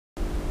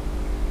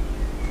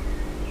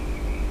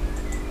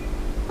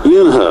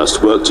Ian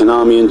Hurst worked in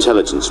Army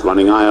intelligence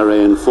running IRA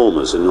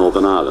informers in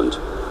Northern Ireland.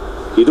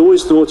 He'd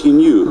always thought he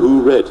knew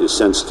who read his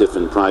sensitive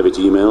and private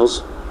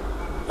emails,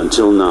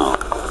 until now.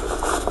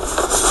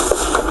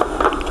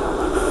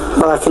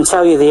 Well, I can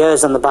tell you the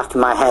hairs on the back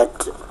of my head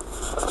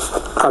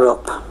are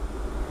up.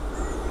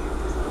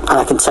 And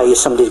I can tell you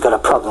somebody's got a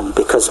problem,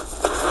 because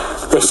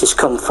this has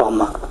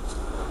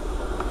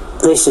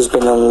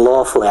been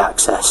unlawfully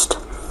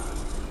accessed.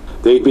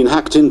 They'd been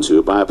hacked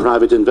into by a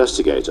private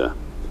investigator.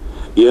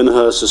 Ian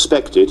Hurst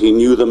suspected he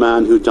knew the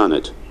man who'd done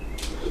it.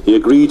 He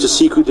agreed to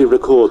secretly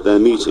record their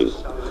meeting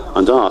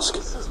and ask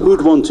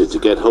who'd wanted to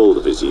get hold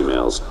of his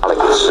emails.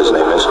 Alex, his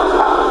name is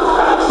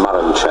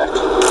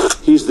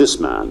Maranchek. He's this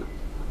man,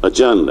 a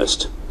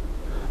journalist.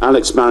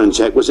 Alex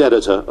Maranchek was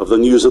editor of the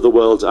News of the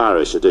World's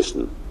Irish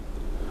edition.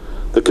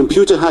 The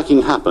computer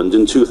hacking happened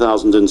in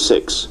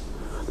 2006.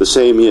 The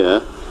same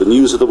year, the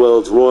News of the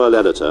World's royal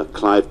editor,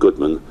 Clive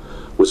Goodman,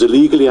 was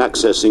illegally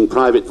accessing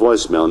private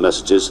voicemail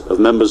messages of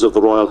members of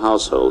the royal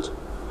household.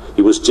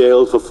 He was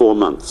jailed for 4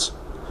 months.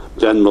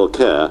 Glenn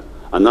Mulcair,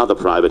 another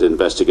private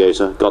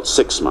investigator, got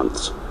 6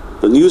 months.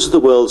 The News of the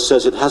World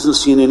says it hasn't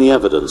seen any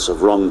evidence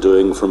of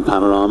wrongdoing from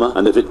Panorama,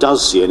 and if it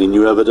does see any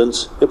new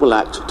evidence, it will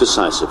act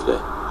decisively.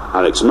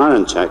 Alex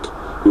Maranchek,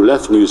 who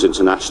left News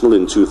International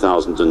in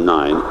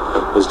 2009,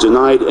 has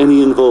denied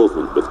any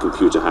involvement with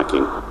computer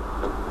hacking.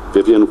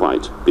 Vivian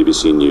White,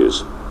 BBC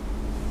News.